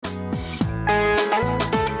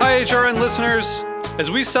HRN listeners.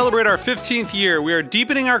 As we celebrate our 15th year, we are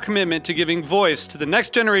deepening our commitment to giving voice to the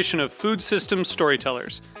next generation of food systems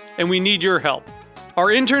storytellers, and we need your help. Our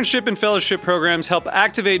internship and fellowship programs help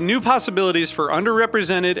activate new possibilities for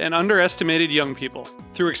underrepresented and underestimated young people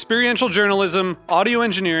through experiential journalism, audio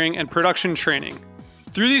engineering, and production training.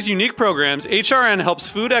 Through these unique programs, HRN helps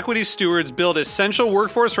food equity stewards build essential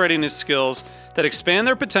workforce readiness skills that expand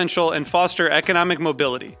their potential and foster economic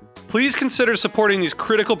mobility. Please consider supporting these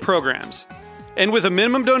critical programs. And with a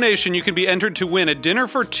minimum donation, you can be entered to win a dinner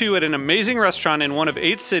for two at an amazing restaurant in one of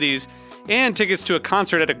 8 cities and tickets to a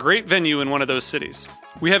concert at a great venue in one of those cities.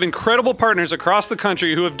 We have incredible partners across the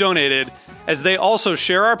country who have donated, as they also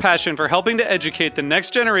share our passion for helping to educate the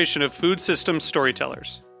next generation of food systems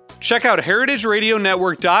storytellers. Check out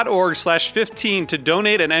heritageradionetwork.org/15 to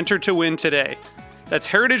donate and enter to win today. That's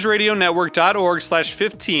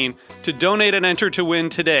heritageradionetwork.org/15 to donate and enter to win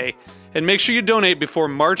today. And make sure you donate before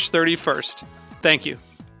March 31st. Thank you.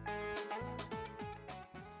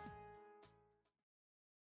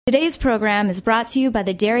 Today's program is brought to you by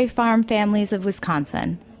the Dairy Farm Families of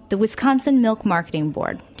Wisconsin, the Wisconsin Milk Marketing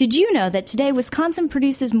Board. Did you know that today Wisconsin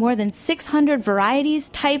produces more than 600 varieties,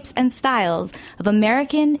 types, and styles of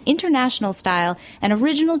American, international style, and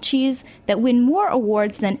original cheese that win more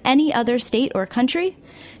awards than any other state or country?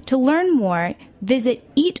 To learn more, visit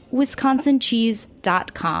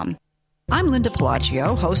eatwisconsincheese.com. I'm Linda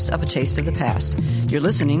Pelaccio, host of A Taste of the Past. You're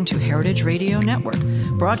listening to Heritage Radio Network,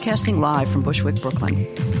 broadcasting live from Bushwick, Brooklyn.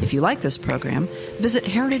 If you like this program, visit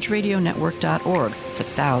heritageradionetwork.org for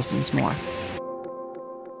thousands more.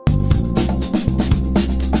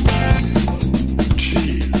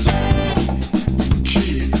 Cheese.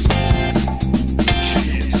 Cheese.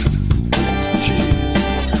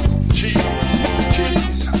 Cheese. Cheese.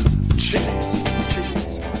 Cheese.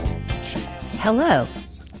 Cheese. Hello.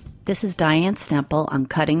 This is Diane Stemple. I'm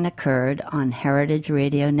Cutting the Curd on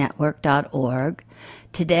heritageradionetwork.org.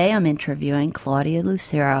 Today I'm interviewing Claudia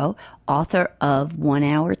Lucero, author of 1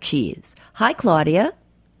 Hour Cheese. Hi, Claudia.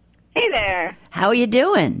 Hey there. How are you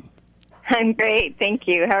doing? I'm great, thank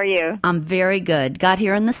you. How are you? I'm very good. Got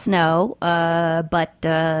here in the snow, but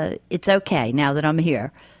it's okay now that I'm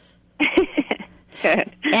here.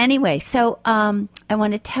 Good. Anyway, so I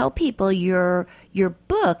want to tell people your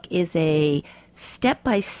book is a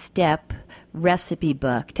step-by-step recipe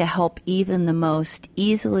book to help even the most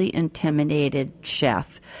easily intimidated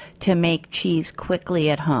chef to make cheese quickly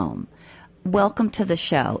at home. Welcome to the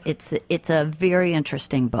show. It's a very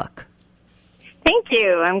interesting book. Thank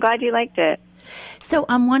you. I'm glad you liked it. So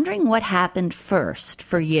I'm wondering what happened first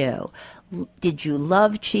for you. Did you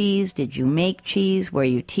love cheese? Did you make cheese? Were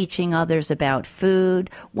you teaching others about food?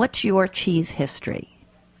 What's your cheese history?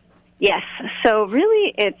 Yes. So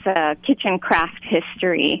really it's a kitchen craft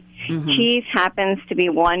history. Mm-hmm. Cheese happens to be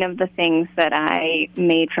one of the things that I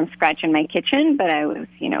made from scratch in my kitchen, but I was,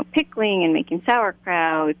 pickling and making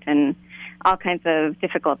sauerkraut and all kinds of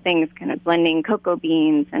difficult things, kind of blending cocoa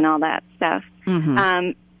beans and all that stuff. Mm-hmm.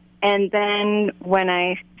 And then when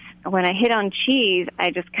I hit on cheese, I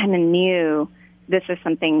just kind of knew this is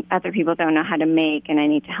something other people don't know how to make, and I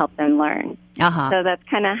need to help them learn. Uh-huh. So that's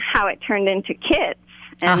kind of how it turned into kits.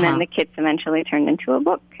 And then the kits eventually turned into a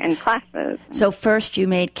book and classes. So first you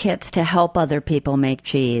made kits to help other people make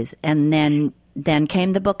cheese, and then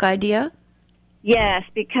came the book idea? Yes,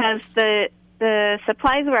 because the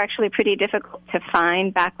supplies were actually pretty difficult to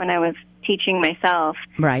find back when I was teaching myself.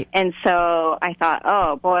 Right. And so I thought,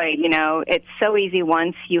 oh, boy, it's so easy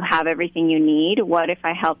once you have everything you need. What if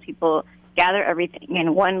I help people gather everything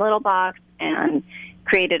in one little box and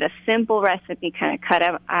created a simple recipe, kind of cut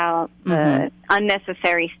out the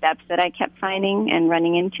unnecessary steps that I kept finding and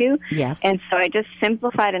running into. Yes. And so I just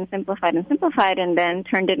simplified and simplified and simplified, and then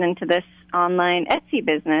turned it into this online Etsy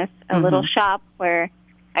business, a little shop where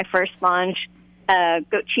I first launched a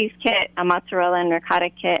goat cheese kit, a mozzarella and ricotta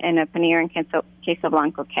kit, and a paneer and queso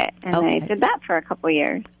blanco kit. And I did that for a couple of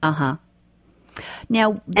years. Uh-huh.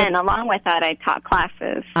 Now, and along with that, I taught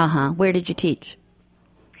classes. Uh-huh. Where did you teach?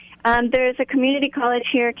 There's a community college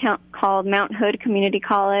here called Mount Hood Community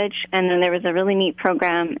College, and then there was a really neat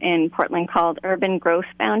program in Portland called Urban Growth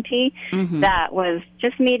Bounty that was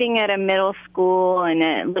just meeting at a middle school and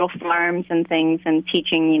at little farms and things and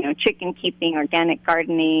teaching, chicken keeping, organic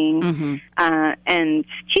gardening, and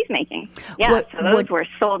cheese making. Yeah, so those were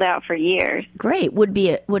sold out for years. Great. Would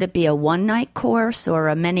it be a one-night course or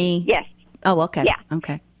a many? Yes. Oh, okay. Yeah.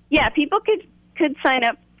 Okay. Yeah, people could sign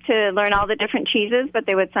up to learn all the different cheeses, but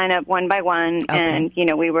they would sign up one by one. Okay. And,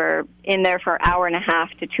 we were in there for an hour and a half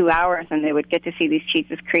to 2 hours, and they would get to see these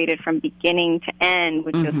cheeses created from beginning to end,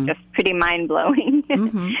 which was just pretty mind-blowing.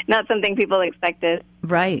 Not something people expected.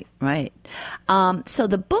 Right. So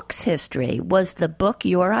the book's history, was the book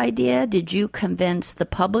your idea? Did you convince the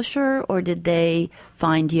publisher, or did they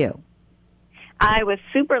find you? I was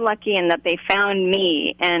super lucky in that they found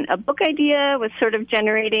me, and a book idea was sort of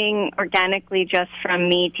generating organically just from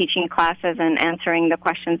me teaching classes and answering the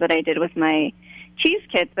questions that I did with my cheese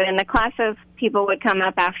kits. But in the classes, people would come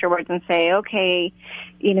up afterwards and say, okay,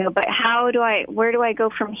 but where do I go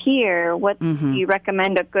from here? What do you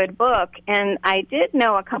recommend a good book? And I did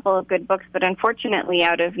know a couple of good books, but unfortunately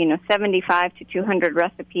out of, 75 to 200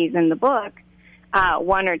 recipes in the book,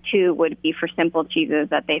 one or two would be for simple cheeses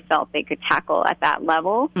that they felt they could tackle at that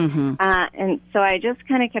level. And so I just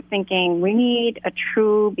kind of kept thinking, we need a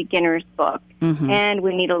true beginner's book, and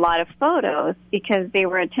we need a lot of photos, because they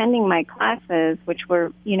were attending my classes, which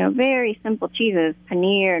were, very simple cheeses,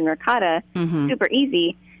 paneer and ricotta, super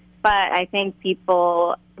easy. But I think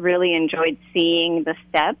people really enjoyed seeing the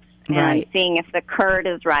steps and seeing if the curd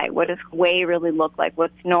is right, what does whey really look like,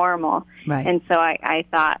 what's normal. Right. And so I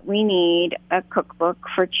thought, we need a cookbook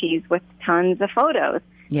for cheese with tons of photos.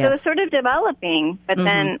 Yes. So it was sort of developing, but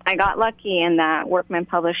then I got lucky in that Workman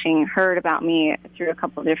Publishing heard about me through a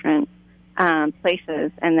couple different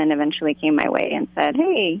places, and then eventually came my way and said,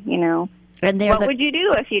 hey, and what would you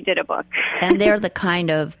do if you did a book? And they're the kind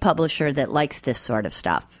of publisher that likes this sort of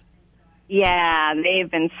stuff. Yeah, they've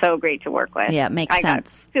been so great to work with. Yeah, it makes sense. I got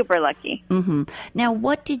super lucky. Now,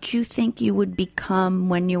 what did you think you would become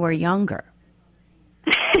when you were younger?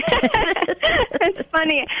 It's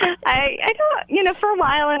funny. I don't, for a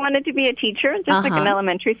while I wanted to be a teacher, just like an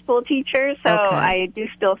elementary school teacher. So I do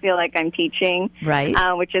still feel like I'm teaching, right?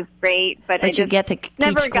 Which is great. But you get to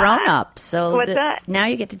teach grown-ups. So what's that? Now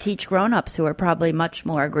you get to teach grown-ups who are probably much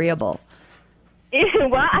more agreeable.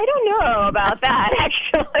 Well, I don't know about that,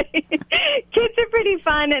 actually. Kids are pretty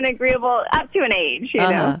fun and agreeable up to an age, you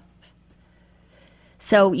know.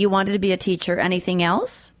 So you wanted to be a teacher. Anything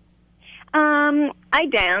else? I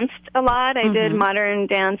danced a lot. I did modern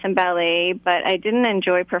dance and ballet, but I didn't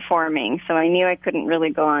enjoy performing, so I knew I couldn't really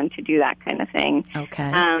go on to do that kind of thing.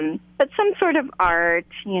 Okay. But some sort of art,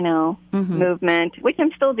 movement, which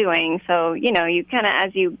I'm still doing. So, you kind of,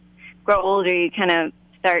 as you grow older, you kind of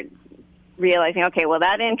start realizing, okay, well,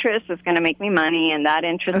 that interest is going to make me money, and that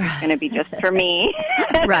interest is going to be just for me.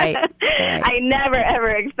 Right. I never, ever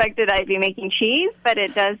expected I'd be making cheese, but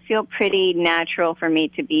it does feel pretty natural for me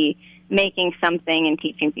to be making something and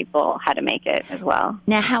teaching people how to make it as well.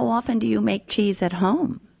 Now, how often do you make cheese at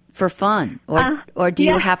home for fun? Or do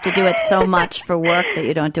you have to do it so much for work that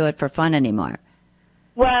you don't do it for fun anymore?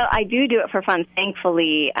 Well, I do it for fun,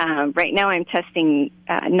 thankfully. Right now I'm testing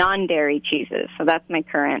non-dairy cheeses, so that's my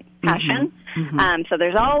current passion. So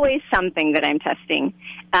there's always something that I'm testing.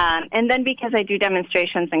 And then because I do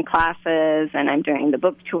demonstrations and classes and I'm doing the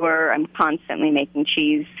book tour, I'm constantly making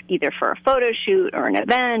cheese either for a photo shoot or an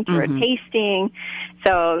event or a tasting.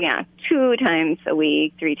 So, 2 times a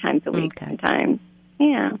week, 3 times a week sometimes.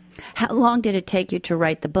 Yeah. How long did it take you to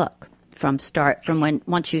write the book?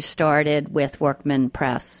 Once you started with Workman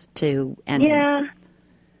Press to ending? Yeah.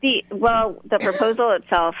 The proposal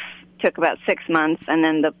itself took about 6 months, and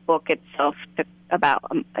then the book itself took about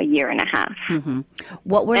a year and a half.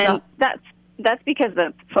 What were that's because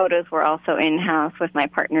the photos were also in-house with my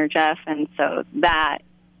partner, Jeff, and so that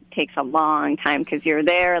takes a long time because you're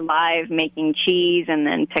there live making cheese, and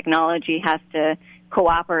then technology has to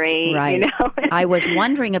cooperate, right. I was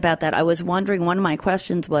wondering about that. I was wondering, one of my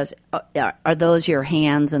questions was, are those your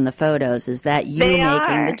hands in the photos? Is that you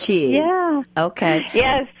making the cheese? Yeah. Okay.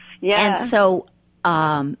 Yes. Yeah. And so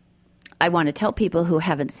I want to tell people who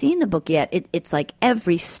haven't seen the book yet, it's like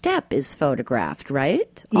every step is photographed,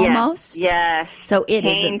 right? Almost? Yes. So it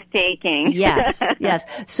is painstaking. Yes.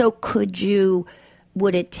 So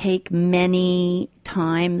would it take many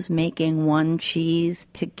times making one cheese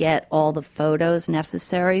to get all the photos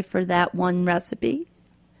necessary for that one recipe?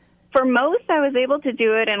 For most, I was able to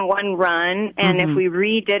do it in one run, and if we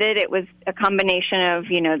redid it, it was a combination of,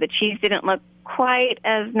 the cheese didn't look quite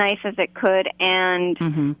as nice as it could, and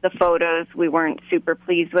the photos, we weren't super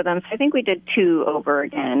pleased with them. So I think we did 2 over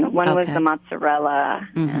again. One was the mozzarella,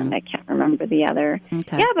 and I can't remember the other.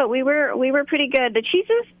 Okay. Yeah, but we were pretty good.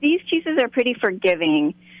 These cheeses are pretty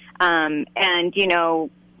forgiving, and,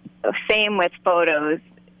 same with photos.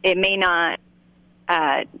 It may not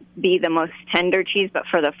be the most tender cheese, but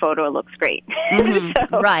for the photo, it looks great. Mm-hmm.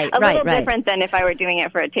 So Right, a little right. different than if I were doing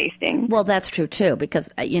it for a tasting. Well, that's true, too,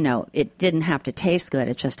 because, it didn't have to taste good.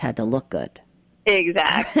 It just had to look good.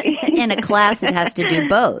 Exactly. In a class, it has to do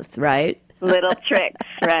both, right? Little tricks,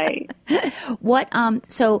 right.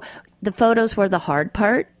 So the photos were the hard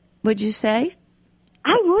part, would you say?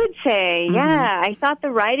 I would say, yeah. I thought the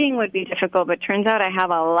writing would be difficult, but turns out I have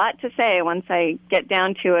a lot to say once I get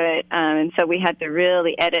down to it. And so we had to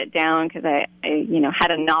really edit down because I had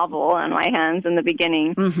a novel on my hands in the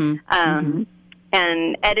beginning. And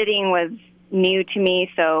editing was new to me,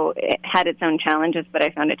 so it had its own challenges, but I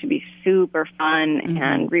found it to be super fun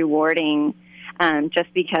and rewarding.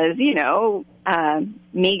 Just because,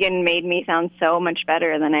 Megan made me sound so much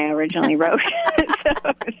better than I originally wrote. So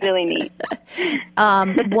it was really neat.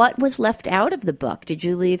 What was left out of the book? Did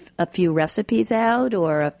you leave a few recipes out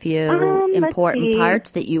or a few important parts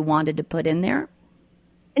that you wanted to put in there?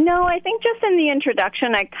 No, I think just in the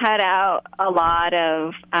introduction, I cut out a lot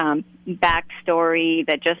of backstory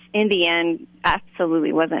that just, in the end,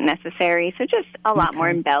 absolutely wasn't necessary. So just a lot more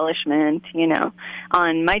embellishment,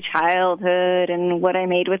 on my childhood and what I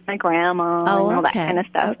made with my grandma and all that kind of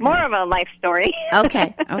stuff. Okay. More of a life story.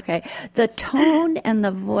 Okay. The tone and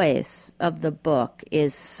the voice of the book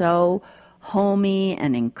is so homey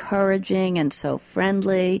and encouraging and so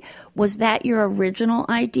friendly. Was that your original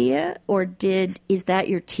idea, or is that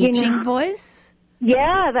your teaching voice?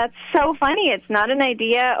 Yeah, that's so funny. It's not an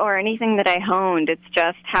idea or anything that I honed. It's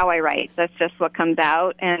just how I write. That's just what comes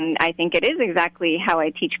out, and I think it is exactly how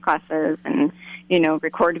I teach classes and,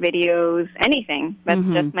 record videos, anything. That's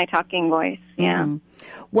just my talking voice. Yeah.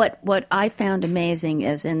 What I found amazing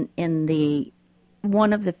is in the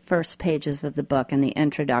one of the first pages of the book, in the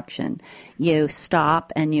introduction, you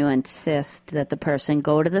stop and you insist that the person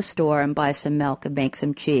go to the store and buy some milk and make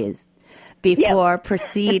some cheese before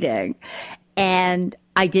proceeding. And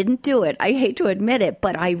I didn't do it. I hate to admit it,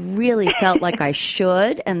 but I really felt like I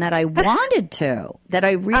should, and that I wanted to, that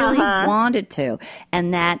I really wanted to,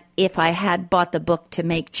 and that if I had bought the book to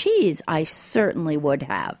make cheese, I certainly would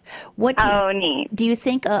have. Neat. Do you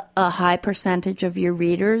think a high percentage of your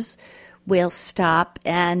readers will stop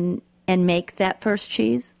and make that first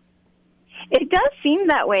cheese? It does seem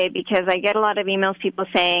that way because I get a lot of emails, people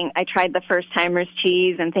saying, I tried the first timer's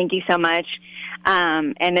cheese and thank you so much.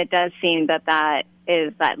 And it does seem that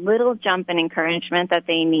is that little jump in encouragement that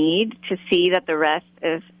they need to see that the rest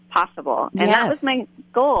is possible. And that was my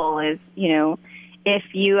goal is, if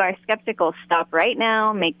you are skeptical, stop right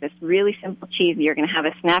now, make this really simple cheese. You're going to have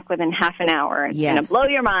a snack within half an hour. It's going to blow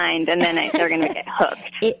your mind, and then they're going to get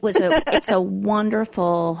hooked. It's a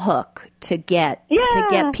wonderful hook to get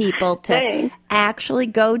people to actually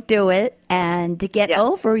go do it and to get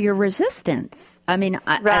over your resistance. I mean,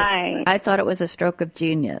 I thought it was a stroke of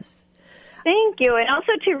genius. Thank you. And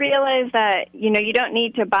also to realize that, you don't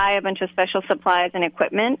need to buy a bunch of special supplies and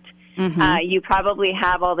equipment. You probably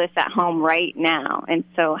have all this at home right now. And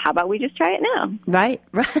so how about we just try it now? Right.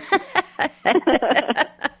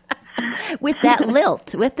 With that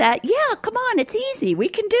lilt, come on, it's easy. We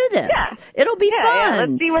can do this. Yeah. It'll be fun. Yeah,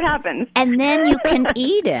 let's see what happens. And then you can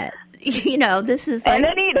eat it. This is like... And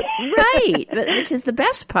then eat it. Right, which is the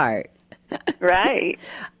best part. Right.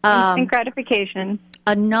 Instant gratification.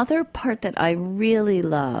 Another part that I really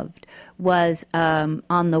loved was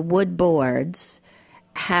on the wood boards,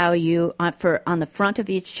 how you, on the front of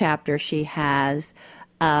each chapter, she has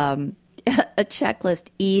a checklist: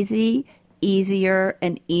 easy, easier,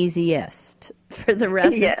 and easiest for the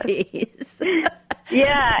recipes. And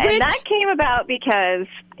that came about because,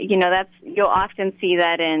 you'll often see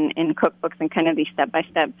that in cookbooks and kind of these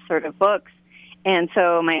step-by-step sort of books. And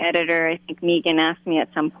so my editor, I think Megan, asked me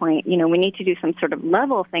at some point, we need to do some sort of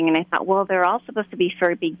level thing. And I thought, well, they're all supposed to be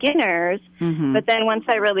for beginners. But then once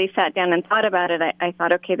I really sat down and thought about it, I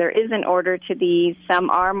thought, okay, there is an order to these. Some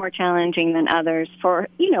are more challenging than others for,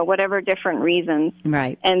 whatever different reasons.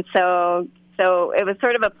 Right. And so it was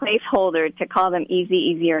sort of a placeholder to call them easy,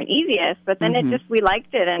 easier, and easiest. But then we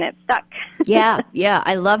liked it and it stuck. Yeah,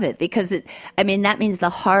 I love it because that means the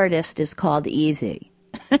hardest is called easy.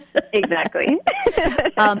 Exactly.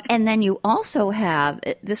 And then you also have,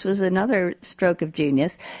 this was another stroke of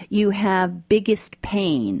genius, you have biggest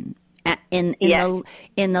pain. In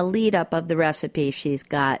the lead up of the recipe, she's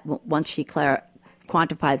got, once she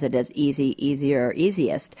quantifies it as easy, easier,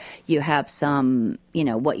 easiest, you have some,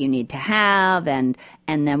 what you need to have, and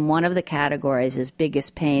then one of the categories is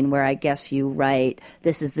biggest pain, where I guess you write,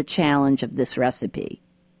 this is the challenge of this recipe.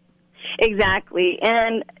 Exactly.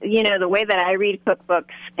 And, the way that I read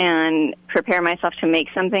cookbooks and prepare myself to make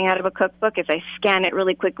something out of a cookbook is I scan it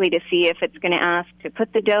really quickly to see if it's going to ask to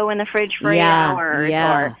put the dough in the fridge for 8 hours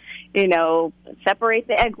or, separate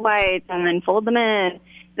the egg whites and then fold them in.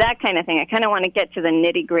 That kind of thing. I kind of want to get to the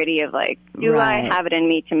nitty-gritty of do I have it in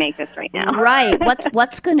me to make this right now? Right.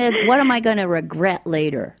 What am I going to regret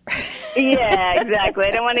later? Yeah, exactly.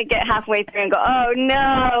 I don't want to get halfway through and go, oh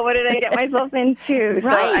no, what did I get myself into? Right. So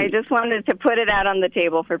I just wanted to put it out on the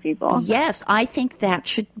table for people. Yes, I think that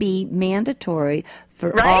should be mandatory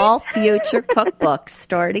for all future cookbooks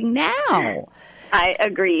starting now. I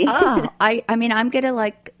agree. I mean, I'm going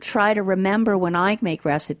to try to remember when I make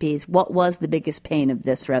recipes, what was the biggest pain of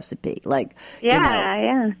this recipe?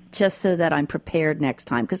 Just so that I'm prepared next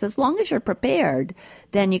time. Because as long as you're prepared,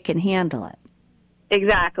 then you can handle it.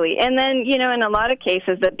 Exactly. And then, in a lot of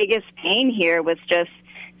cases, the biggest pain here was just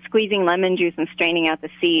squeezing lemon juice and straining out the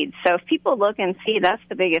seeds. So if people look and see that's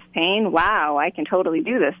the biggest pain, wow, I can totally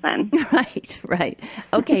do this then. Right.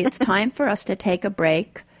 Okay, it's time for us to take a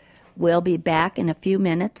break. We'll be back in a few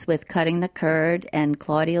minutes with Cutting the Curd and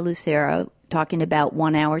Claudia Lucero talking about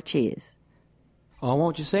 1 hour cheese. Oh,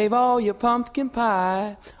 won't you save all your pumpkin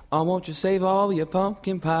pie? Oh, won't you save all your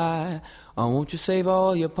pumpkin pie? Oh, won't you save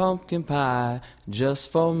all your pumpkin pie just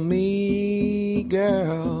for me,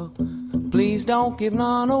 girl? Please don't give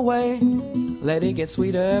none away. Let it get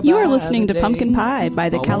sweeter. You are listening to Pumpkin Pie by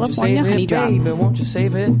the California Honey Drops. Baby, won't you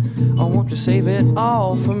save it? Oh, won't you save it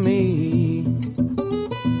all for me?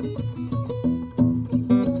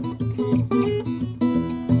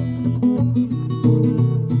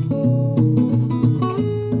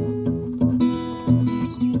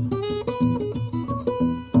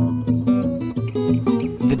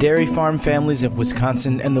 The Dairy Farm Families of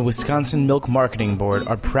Wisconsin and the Wisconsin Milk Marketing Board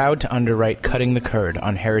are proud to underwrite Cutting the Curd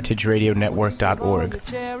on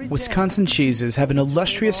heritageradionetwork.org. Wisconsin cheeses have an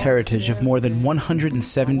illustrious heritage of more than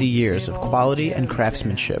 170 years of quality and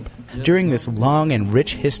craftsmanship. During this long and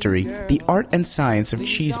rich history, the art and science of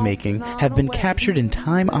cheesemaking have been captured in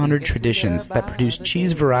time-honored traditions that produce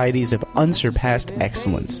cheese varieties of unsurpassed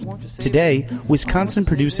excellence. Today, Wisconsin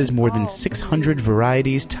produces more than 600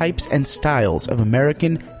 varieties, types, and styles of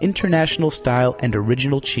American, international style, and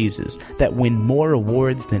original cheeses that win more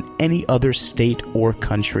awards than any other state or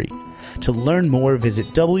country. To learn more, visit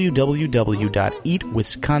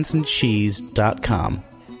www.eatwisconsincheese.com.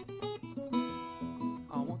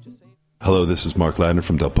 Hello, this is Mark Ladner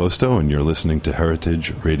from Del Posto, and you're listening to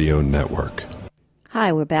Heritage Radio Network.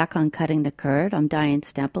 Hi, we're back on Cutting the Curd. I'm Diane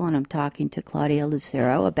Stemple, and I'm talking to Claudia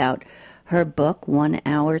Lucero about her book, 1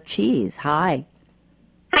 Hour Cheese. Hi.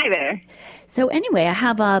 Hi there. So anyway, I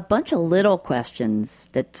have a bunch of little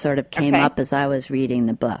questions that sort of came up as I was reading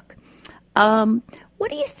the book. What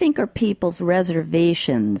do you think are people's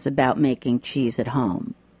reservations about making cheese at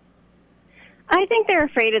home? I think they're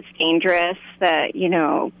afraid it's dangerous, that, you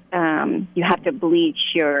have to bleach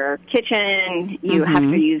your kitchen, you have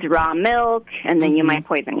to use raw milk, and then you might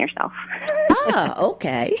poison yourself.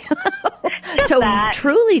 Okay. So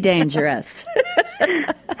truly dangerous.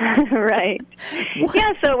 Right. What?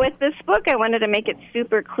 Yeah, so with this book, I wanted to make it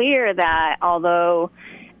super clear that although,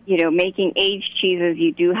 making aged cheeses,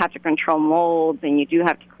 you do have to control molds and you do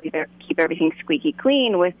have to keep everything squeaky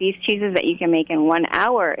clean. With these cheeses that you can make in 1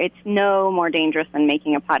 hour, it's no more dangerous than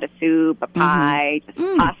making a pot of soup, a pie, just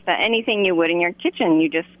pasta, anything you would in your kitchen. You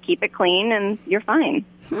just keep it clean and you're fine.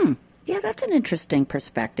 Yeah, that's an interesting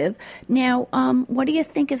perspective. Now, what do you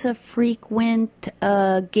think is a frequent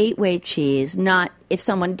gateway cheese, not if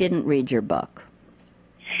someone didn't read your book?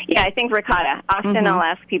 Yeah, I think ricotta. Often I'll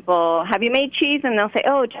ask people, have you made cheese? And they'll say,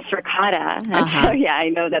 oh, just ricotta. And so, yeah, I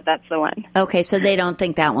know that that's the one. Okay, so they don't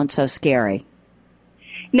think that one's so scary.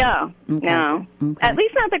 No, no. Okay. At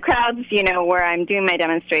least not the crowds, where I'm doing my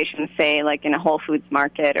demonstrations, say, like in a Whole Foods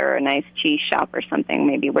market or a nice cheese shop or something,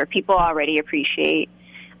 maybe, where people already appreciate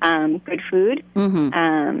good food.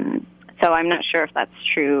 So I'm not sure if that's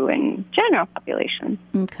true in general population.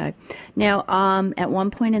 Okay. Now, at one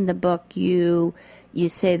point in the book, you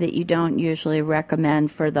say that you don't usually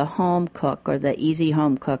recommend for the home cook or the easy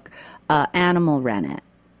home cook animal rennet.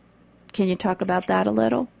 Can you talk about that a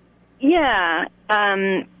little? Yeah.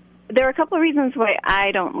 There are a couple of reasons why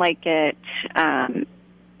I don't like it.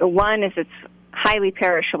 One is it's highly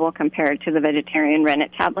perishable compared to the vegetarian rennet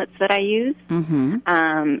tablets that I use. And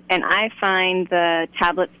I find the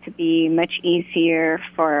tablets to be much easier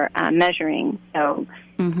for measuring. So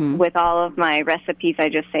with all of my recipes, I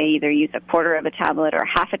just say either use a quarter of a tablet or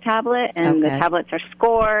half a tablet, and the tablets are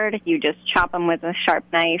scored. You just chop them with a sharp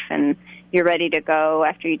knife, and you're ready to go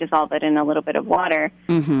after you dissolve it in a little bit of water.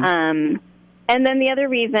 And And then the other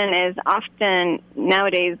reason is often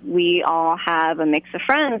nowadays we all have a mix of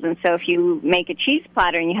friends, and so if you make a cheese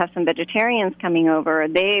platter and you have some vegetarians coming over,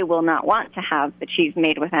 they will not want to have the cheese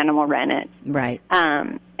made with animal rennet. Right.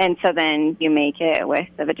 And so then you make it with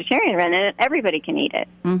the vegetarian rennet, and everybody can eat it.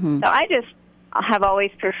 Mm-hmm. So I just have always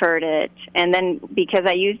preferred it, and then because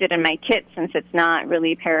I used it in my kit, since it's not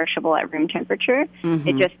really perishable at room temperature,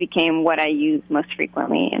 it just became what I use most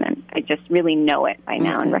frequently, and I just really know it by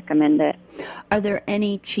now and recommend it. Are there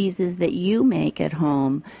any cheeses that you make at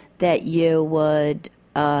home that you would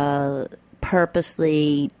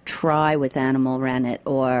purposely try with animal rennet,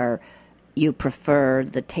 or you prefer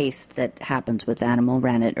the taste that happens with animal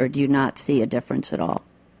rennet, or do you not see a difference at all?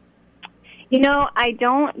 You know, I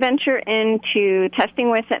don't venture into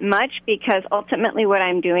testing with it much because ultimately what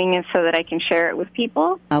I'm doing is so that I can share it with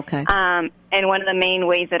people. Okay. And one of the main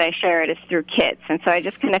ways that I share it is through kits. And so I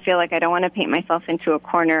just kind of feel like I don't want to paint myself into a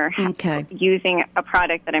corner using a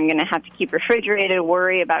product that I'm going to have to keep refrigerated,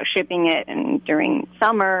 worry about shipping it and during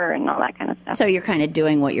summer and all that kind of stuff. So you're kind of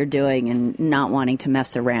doing what you're doing and not wanting to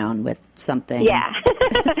mess around with something. Yeah.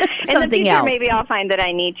 Something in the future, else. maybe I'll find that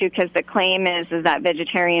I need to, because the claim is that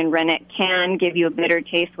vegetarian rennet can give you a bitter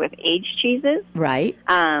taste with aged cheeses. Right.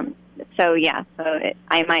 I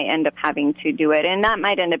might end up having to do it, and that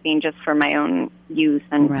might end up being just for my own use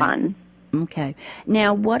and fun. Okay.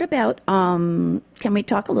 Now, what about, can we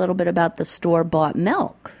talk a little bit about the store-bought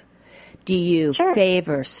milk? Do you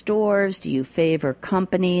favor stores? Do you favor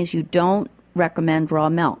companies? You don't recommend raw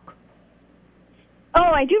milk? Oh,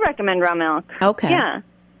 I do recommend raw milk. Okay. Yeah.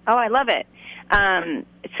 Oh, I love it.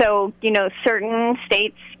 Certain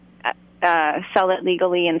states sell it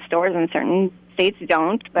legally in stores and certain states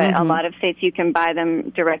don't, but a lot of states you can buy them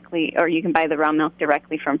directly, or you can buy the raw milk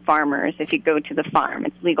directly from farmers if you go to the farm.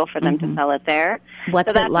 It's legal for them to sell it there.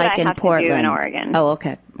 What's it like in Portland? To do in Oregon. Oh,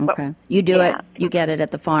 okay. Okay. You do it? You get it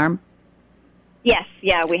at the farm? Yes,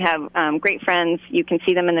 yeah, we have great friends. You can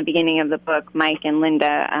see them in the beginning of the book, Mike and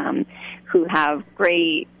Linda, who have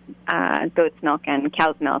great goat's milk and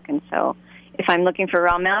cow's milk, and so if I'm looking for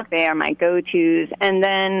raw milk, they are my go-tos. And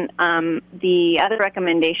then the other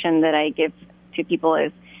recommendation that I give to people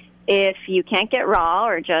is if you can't get raw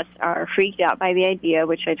or just are freaked out by the idea,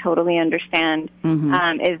 which I totally understand,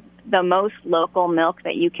 is the most local milk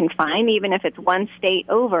that you can find, even if it's one state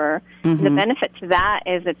over. The benefit to that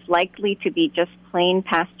is it's likely to be just plain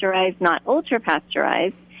pasteurized, not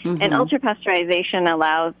ultra-pasteurized. And ultra-pasteurization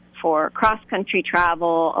allows for cross-country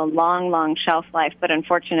travel, a long, long shelf life, but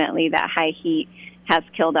unfortunately that high heat has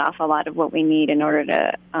killed off a lot of what we need in order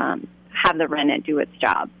to have the rennet do its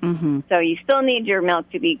job. So you still need your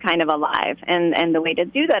milk to be kind of alive, and the way to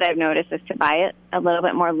do that, I've noticed, is to buy it a little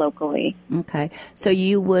bit more locally. Okay. So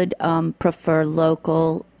you would prefer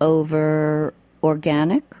local over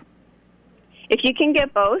organic? If you can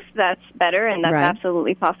get both, that's better, and that's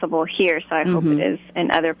absolutely possible here, so I hope it is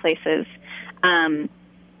in other places.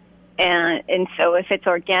 And so if it's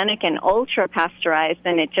organic and ultra-pasteurized,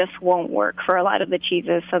 then it just won't work for a lot of the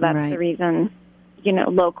cheeses, so that's the reason,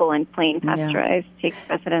 local and plain pasteurized takes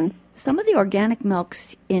precedence. Some of the organic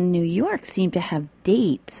milks in New York seem to have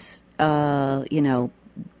dates,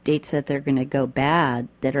 dates that they're going to go bad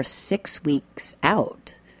that are 6 weeks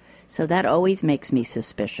out. So that always makes me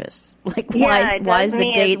suspicious. Like, why is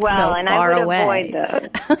the date so far away? Avoid those.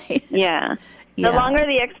 Yeah. The longer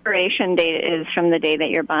the expiration date is from the day that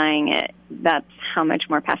you're buying it, that's how much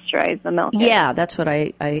more pasteurized the milk is. Yeah, that's what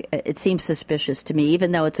it seems suspicious to me.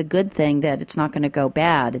 Even though it's a good thing that it's not going to go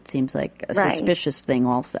bad, it seems like a suspicious thing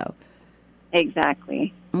also.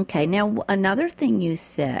 Exactly. Okay, now another thing you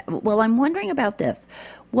said, well, I'm wondering about this.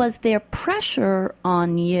 Was there pressure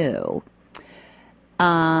on you,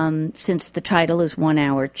 since the title is 1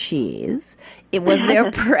 Hour Cheese, was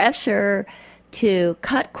there pressure to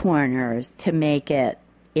cut corners to make it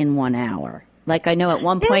in 1 hour? Like, I know at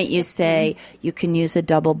one point you say you can use a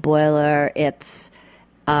double boiler. It's,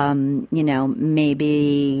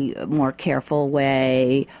 maybe a more careful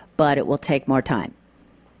way, but it will take more time.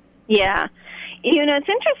 Yeah. It's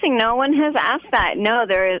interesting. No one has asked that. No,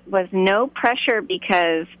 there was no pressure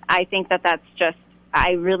because I think that's just,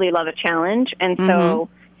 I really love a challenge. And so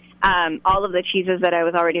all of the cheeses that I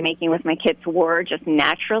was already making with my kits were just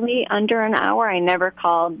naturally under an hour. I never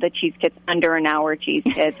called the cheese kits under an hour cheese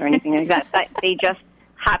kits or anything like that. They just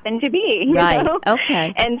happened to be. You know?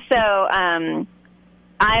 Okay. And so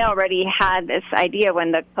I already had this idea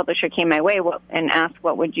when the publisher came my way and asked,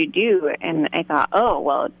 what would you do? And I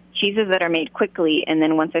thought, cheeses that are made quickly. And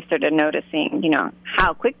then once I started noticing,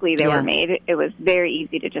 how quickly they were made, it was very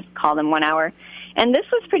easy to just call them 1 hour. And this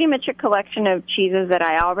was pretty much a collection of cheeses that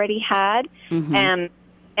I already had. And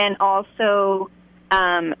and also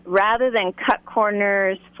rather than cut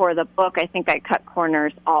corners for the book, I think I cut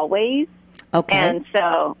corners always. Okay. And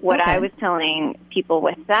so what Okay. I was telling people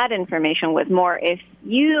with that information was more if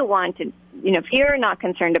you want to, if you're not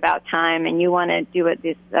concerned about time and you want to do it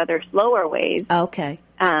these other slower ways, Okay.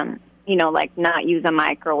 like not use a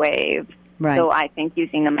microwave. Right. So I think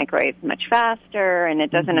using the microwave is much faster, and it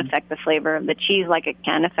doesn't affect the flavor of the cheese like it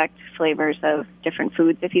can affect flavors of different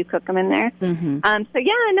foods if you cook them in there. Mm-hmm.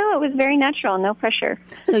 It was very natural, no pressure.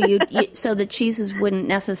 So so the cheeses wouldn't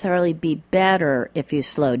necessarily be better if you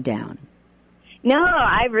slowed down. No,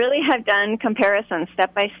 I really have done comparisons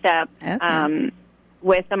step by step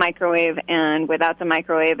with the microwave and without the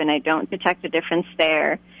microwave, and I don't detect a difference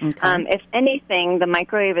there. Okay. If anything, the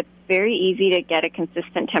microwave, it's very easy to get a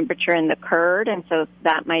consistent temperature in the curd, and so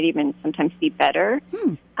that might even sometimes be better.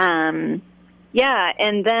 And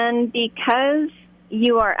then because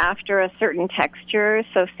you are after a certain texture,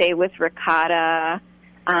 so say with ricotta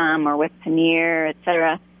or with paneer,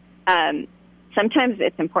 etc., sometimes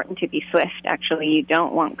it's important to be swift, actually. You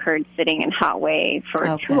don't want curd sitting in hot way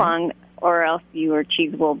for too long, or else your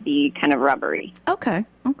cheese will be kind of rubbery. Okay.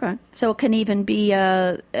 So it can even be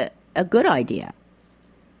a good idea.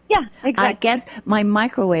 Yeah, exactly. I guess my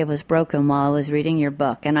microwave was broken while I was reading your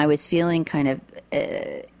book, and I was feeling kind of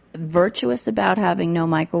virtuous about having no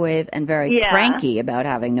microwave and very cranky about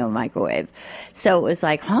having no microwave. So it was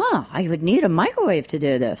like, I would need a microwave to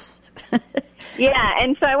do this. Yeah,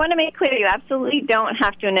 and so I want to make clear you absolutely don't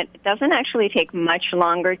have to, and it doesn't actually take much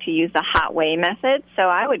longer to use the hot way method, so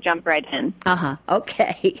I would jump right in.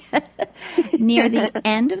 Okay. Near the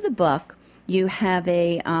end of the book, you have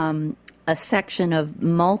a section of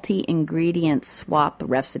multi-ingredient swap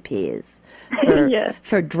recipes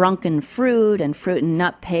for drunken fruit and fruit and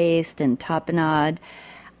nut paste and tapenade.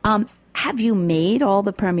 Have you made all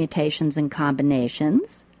the permutations and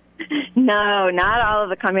combinations? No, not all of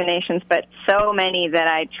the combinations, but so many that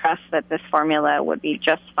I trust that this formula would be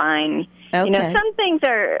just fine. Okay. Some things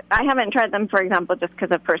I haven't tried them, for example, just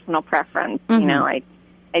because of personal preference. I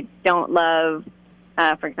don't love,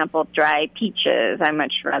 for example, dry peaches. I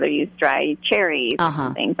much rather use dry cherries or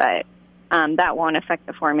something, but that won't affect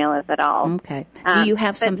the formulas at all. Okay. Do you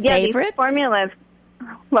have some favorites? These formulas,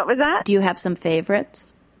 what was that? Do you have some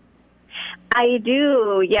favorites? I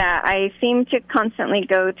do, yeah. I seem to constantly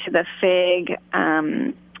go to the fig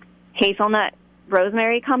hazelnut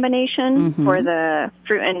rosemary combination for the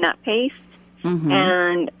fruit and nut paste.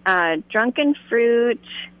 And drunken fruit,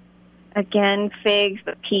 again, figs,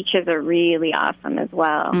 but peaches are really awesome as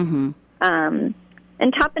well. And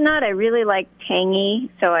tapenade, I really like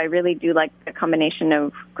tangy, so I really do like the combination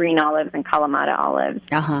of green olives and Kalamata olives.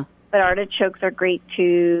 But artichokes are great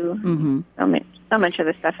too. So much of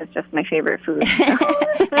the stuff is just my favorite food.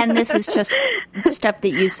 And this is just stuff that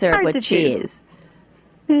you serve with cheese.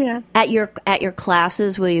 Yeah. At your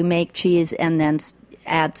classes, will you make cheese and then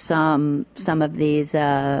add some of these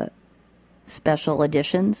special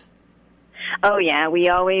additions? Oh yeah,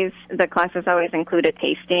 the classes always include a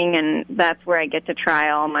tasting, and that's where I get to try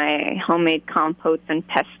all my homemade compotes and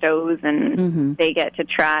pestos, and they get to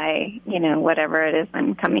try whatever it is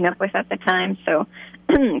I'm coming up with at the time. So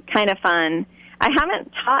kind of fun. I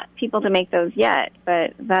haven't taught people to make those yet,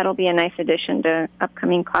 but that'll be a nice addition to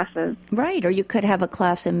upcoming classes. Right, or you could have a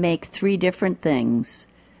class and make 3 different things.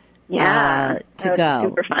 Yeah, to go.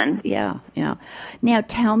 Super fun. Yeah. Now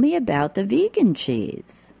tell me about the vegan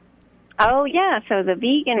cheese. Oh yeah, so the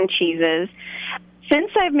vegan cheeses.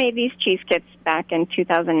 Since I've made these cheese kits back in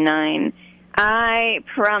 2009, I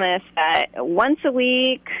promise that once a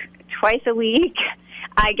week, twice a week,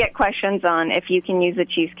 I get questions on if you can use the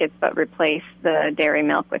cheese kits but replace the dairy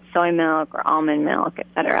milk with soy milk or almond milk,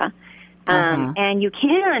 etc. And you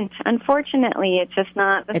can't. Unfortunately, it's just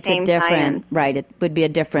not the same science. Right, it would be a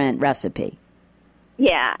different recipe.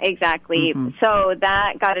 Yeah, exactly. So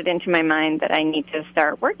that got it into my mind that I need to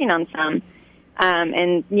start working on some.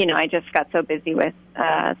 And, I just got so busy with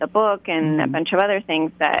the book and a bunch of other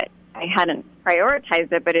things that I hadn't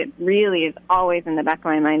prioritized it, but it really is always in the back of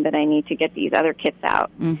my mind that I need to get these other kits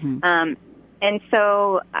out. And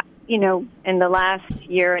so, in the last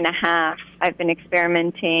year and a half, I've been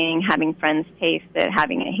experimenting, having friends taste it,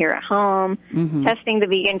 having it here at home, testing the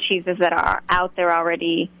vegan cheeses that are out there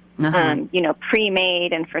already,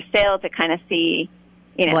 pre-made and for sale to kind of see,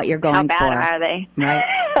 what you're going how bad for. Are they? Right.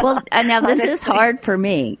 Well, now this is hard for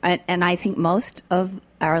me, and I think most of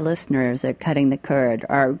our listeners at Cutting the Curd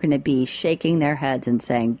are going to be shaking their heads and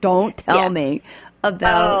saying, "Don't tell me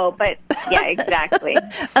about." Oh, but yeah, exactly.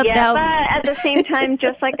 Yeah, but at the same time,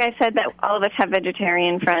 just like I said, that all of us have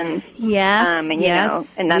vegetarian friends. Yes, and,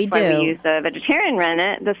 yes, and that's we why do. we use the vegetarian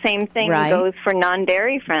rennet. The same thing Right. goes for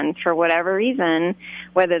non-dairy friends for whatever reason,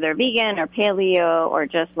 whether they're vegan or paleo or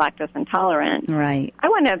just lactose intolerant. Right. I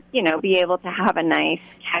want to, be able to have a nice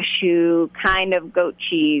cashew kind of goat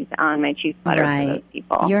cheese on my cheese platter for those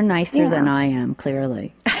people. You're nicer than I am,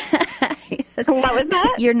 clearly. What was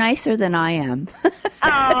that? You're nicer than I am. Oh,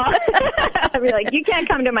 I'd be like, you can't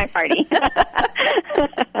come to my party.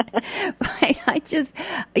 Right. I just,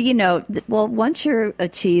 once you're a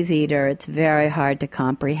cheese eater, it's very hard to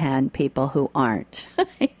comprehend people who aren't.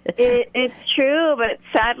 It's true, but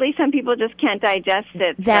sadly, some people just can't digest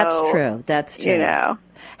it. That's so, true. That's true.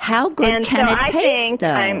 How good and can so it I taste, think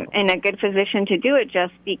though? I'm in a good position to do it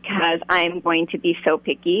just because I'm going to be so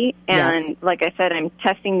picky. And Yes. like I said, I'm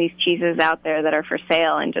testing these cheeses out there that are for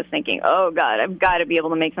sale and just thinking, oh, God, I've got to be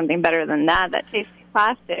able to make something better than that. That tastes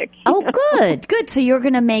plastic. Oh, good. Good. So you're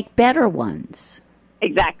going to make better ones.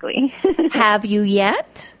 Exactly. Have you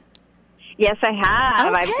yet? Yes, I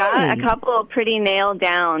have. Okay. I've got a couple pretty nailed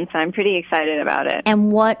down, so I'm pretty excited about it.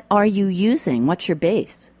 And what are you using? What's your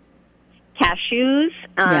base? Cashews,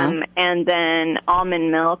 and then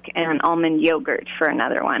almond milk and almond yogurt for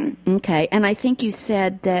another one. Okay. And I think you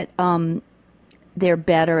said that they're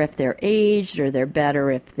better if they're aged, or they're better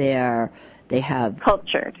if they have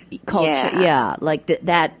cultured. Yeah. Like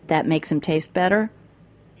that makes them taste better.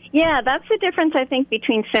 Yeah, that's the difference, I think,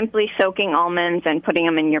 between simply soaking almonds and putting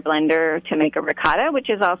them in your blender to make a ricotta, which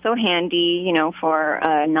is also handy, for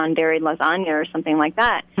a non-dairy lasagna or something like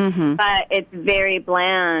that. Mm-hmm. But it's very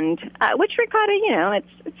bland, which ricotta, it's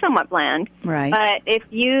somewhat bland. Right. But if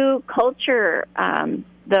you culture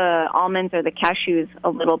the almonds or the cashews a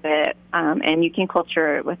little bit, and you can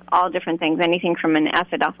culture it with all different things, anything from an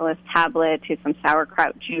acidophilus tablet to some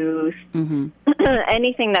sauerkraut juice,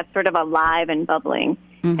 anything that's sort of alive and bubbling.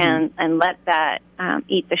 Mm-hmm. And let that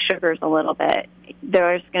eat the sugars a little bit,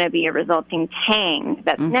 there's going to be a resulting tang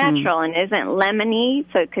that's natural and isn't lemony,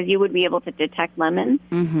 so because you would be able to detect lemon.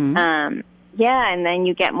 And then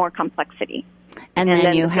you get more complexity. And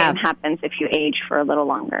then you the same happens if you age for a little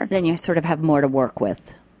longer. Then you sort of have more to work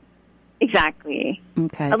with. Exactly.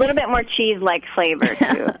 Okay. A little bit more cheese-like flavor,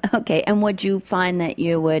 too. Okay. And would you find that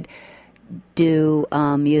you would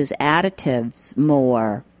use additives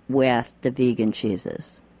more with the vegan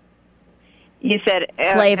cheeses? You said,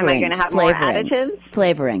 flavorings. am I going to have more additives?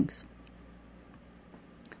 Flavorings.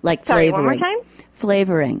 Like Sorry, flavoring. one more time?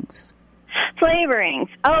 Flavorings. Flavorings.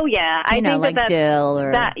 Oh, yeah. I think like that's, dill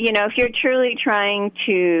or... that, if you're truly trying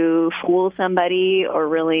to fool somebody or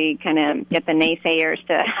really kind of get the naysayers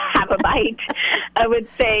to have a bite, I would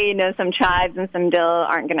say, some chives and some dill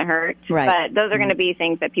aren't going to hurt. Right. But those are going to be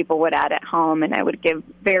things that people would add at home, and I would give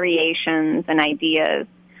variations and ideas.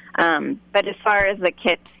 But as far as the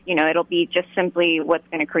kits, it'll be just simply what's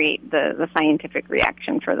going to create the scientific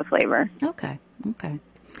reaction for the flavor. Okay.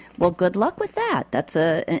 Well, good luck with that. That's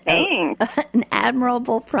an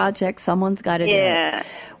admirable project. Someone's got to do it.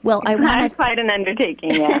 Well, That's quite an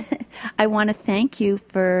undertaking, yeah. I want to thank you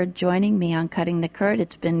for joining me on Cutting the Curd.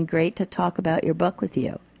 It's been great to talk about your book with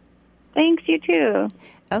you. Thanks, you too.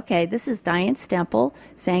 Okay, this is Diane Stemple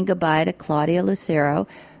saying goodbye to Claudia Lucero,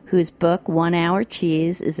 whose book, 1 Hour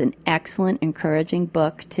Cheese, is an excellent, encouraging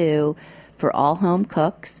book for all home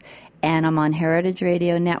cooks. And I'm on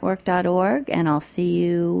heritageradionetwork.org, and I'll see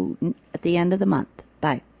you at the end of the month.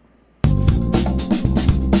 Bye.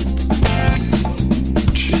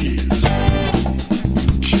 Cheese.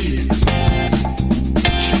 Cheese. Cheese.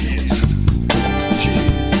 Cheese.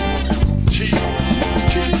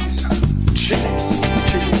 Cheese.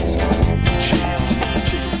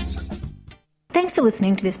 Cheese. Thanks for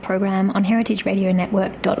listening to this program on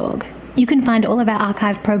heritageradionetwork.org. You can find all of our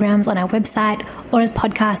archive programs on our website or as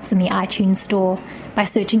podcasts in the iTunes Store by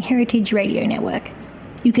searching Heritage Radio Network.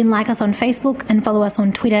 You can like us on Facebook and follow us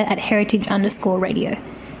on Twitter at @heritage_radio.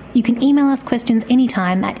 You can email us questions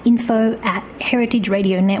anytime at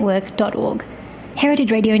info@heritageradionetwork.org.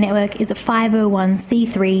 Heritage Radio Network is a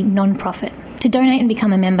 501c3 non-profit. To donate and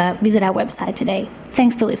become a member, visit our website today.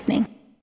 Thanks for listening.